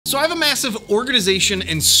So I have a massive organization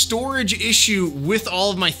and storage issue with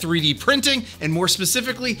all of my 3D printing, and more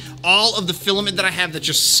specifically, all of the filament that I have that's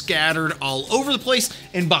just scattered all over the place,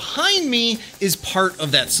 and behind me is part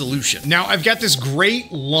of that solution. Now, I've got this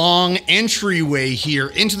great long entryway here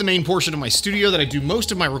into the main portion of my studio that I do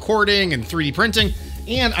most of my recording and 3D printing,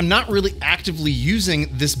 and I'm not really actively using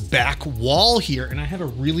this back wall here, and I have a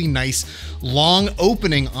really nice long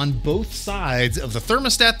opening on both sides of the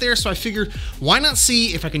thermostat there, so I figured why not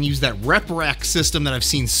see if I can use that Reprack system that I've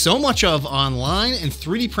seen so much of online and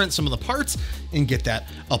 3D print some of the parts and get that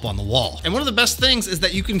up on the wall. And one of the best things is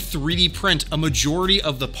that you can 3D print a majority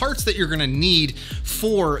of the parts that you're gonna need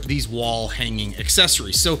for these wall hanging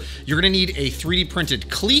accessories. So you're gonna need a 3D printed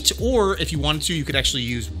cleat, or if you wanted to, you could actually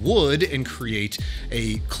use wood and create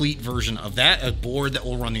a cleat version of that, a board that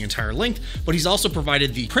will run the entire length. But he's also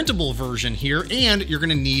provided the printable version here, and you're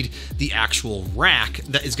gonna need the actual rack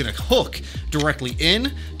that is gonna hook directly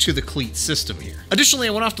in to the cleat system here. Additionally,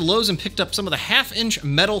 I went off to Lowe's and picked up some of the 1/2-inch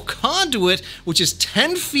metal conduit, which is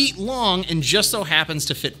 10 feet long and just so happens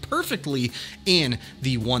to fit perfectly in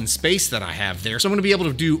the one space that I have there. So I'm gonna be able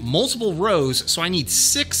to do multiple rows, so I need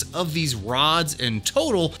 6 of these rods in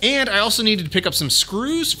total, and I also needed to pick up some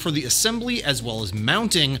screws for the assembly as well as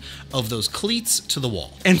mounting of those cleats to the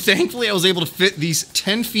wall. And thankfully I was able to fit these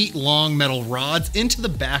 10 feet long metal rods into the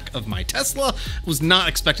back of my Tesla. Was not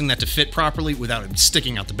expecting that to fit properly without it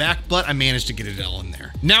sticking out the back, but I managed to get it all in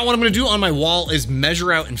there. Now what I'm gonna do on my wall is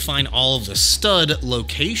measure out and find all of the stud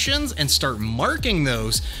locations and start marking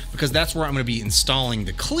those, because that's where I'm going to be installing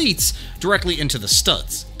the cleats directly into the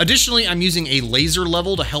studs. Additionally, I'm using a laser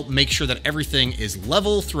level to help make sure that everything is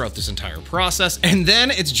level throughout this entire process, and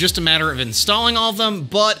then it's just a matter of installing all of them.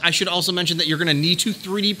 But I should also mention that you're going to need to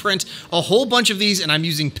 3D print a whole bunch of these, and I'm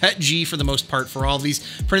using PETG for the most part for all of these.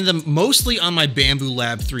 Printed them mostly on my Bamboo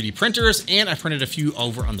Lab 3D printers, and I printed a few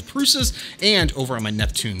over on the Prusa's and over on my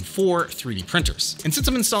Neptune 4 3D printers. And since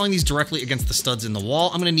I'm installing these directly against the studs in the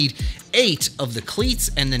wall, I'm going to need 8 of the cleats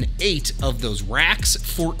and then 8 of those racks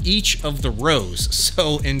for each of the rows.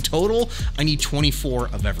 So in total, I need 24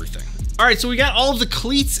 of everything. All right, so we got all of the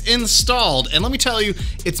cleats installed, and let me tell you,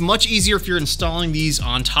 it's much easier if you're installing these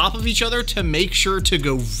on top of each other to make sure to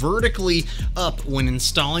go vertically up when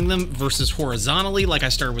installing them versus horizontally like I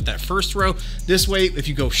started with that first row. This way, if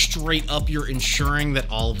you go straight up, you're ensuring that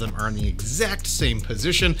all of them are in the exact same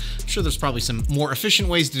position. I'm sure there's probably some more efficient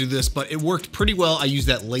ways to do this, but it worked pretty well. I used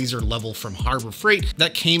that laser level from Harbor Freight.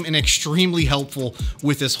 That came in extremely helpful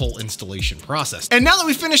with this whole installation process. And now that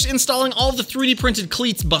we've finished installing all of the 3D printed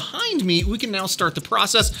cleats behind me, we can now start the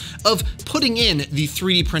process of putting in the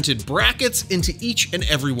 3D printed brackets into each and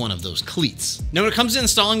every one of those cleats. Now, when it comes to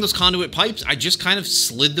installing those conduit pipes, I just kind of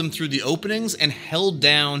slid them through the openings and held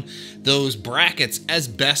down those brackets as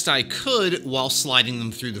best I could while sliding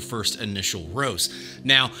them through the first initial rows.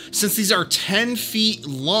 Now, since these are 10 feet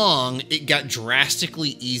long, it got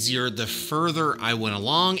drastically easier the further I went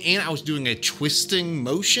along, and I was doing a twisting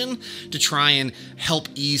motion to try and help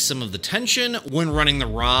ease some of the tension when running the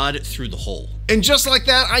rod through the hole. And just like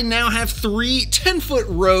that, I now have 3 10-foot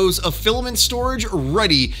rows of filament storage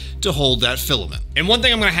ready to hold that filament. And one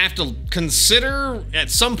thing I'm gonna have to consider at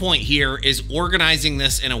some point here is organizing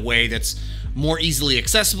this in a way that's more easily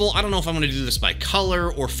accessible. I don't know if I'm going to do this by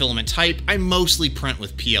color or filament type. I mostly print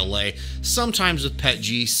with PLA, sometimes with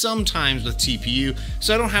PETG, sometimes with TPU,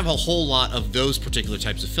 so I don't have a whole lot of those particular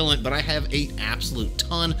types of filament, but I have an absolute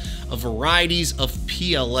ton of varieties of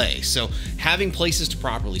PLA. So having places to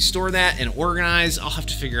properly store that and organize, I'll have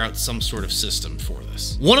to figure out some sort of system for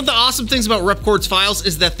this. One of the awesome things about Repkord's files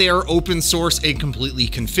is that they are open source and completely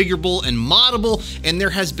configurable and moddable, and there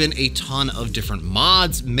has been a ton of different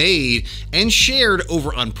mods made and shared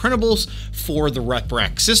over on printables for the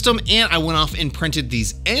Reprack system, and I went off and printed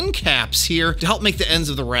these end caps here to help make the ends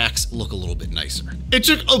of the racks look a little bit nicer. It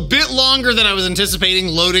took a bit longer than I was anticipating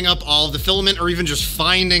loading up all of the filament, or even just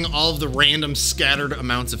finding all of the random scattered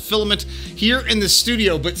amounts of filament here in the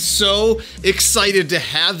studio, but so excited to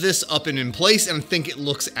have this up and in place, and I think it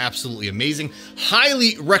looks absolutely amazing.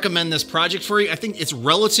 Highly recommend this project for you. I think it's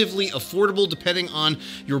relatively affordable depending on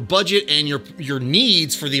your budget and your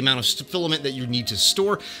needs for the amount of filament that you need to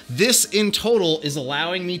store. This in total is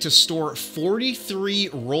allowing me to store 43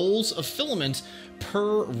 rolls of filament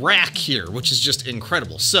per rack here, which is just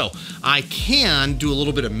incredible. So I can do a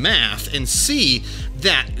little bit of math and see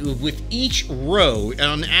that with each row,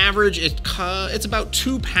 on average, it's about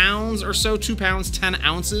 2 pounds or so, 2 pounds, 10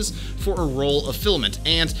 ounces for a roll of filament.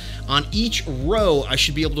 And on each row, I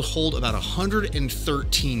should be able to hold about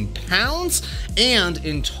 113 pounds. And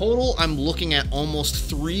in total, I'm looking at almost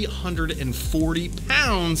 340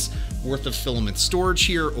 pounds worth of filament storage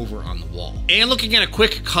here over on the wall. And looking at a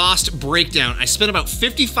quick cost breakdown, I spent about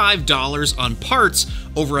 $55 on parts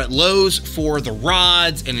over at Lowe's for the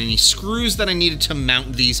rods and any screws that I needed to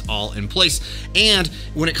mount these all in place. And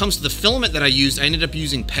when it comes to the filament that I used, I ended up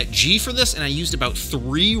using PETG for this, and I used about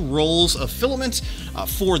 3 rolls of filament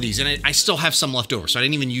for these. And I still have some left over, so I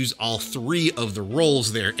didn't even use all 3 of the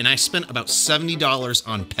rolls there. And I spent about $70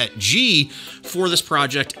 on PETG for this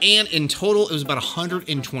project, and in total, it was about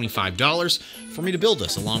 $125 for me to build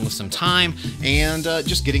this, along with some time and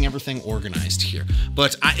just getting everything organized here.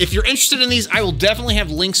 But if you're interested in these, I will definitely have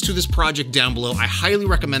links to this project down below. I highly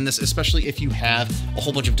recommend this, especially if you have a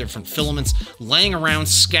whole bunch of different filaments laying around,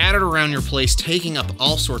 scattered around your place, taking up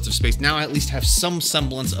all sorts of space. Now I at least have some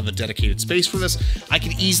semblance of a dedicated space for this. I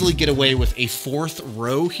could easily get away with a 4th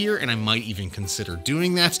row here, and I might even consider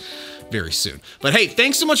doing that very soon. But hey,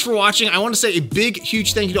 thanks so much for watching. I want to say a big,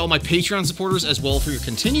 huge thank you to all my Patreon supporters as well for your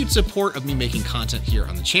continued support of me making content here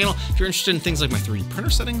on the channel. If you're interested in things like my 3D printer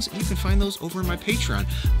settings, you can find those over in my Patreon.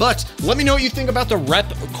 But let me know what you think about the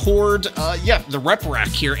Repkord, the Reprack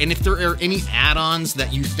here, and if there are any add-ons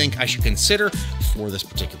that you think I should consider for this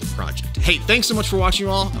particular project. Hey, thanks so much for watching,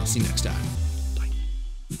 you all. I'll see you next time.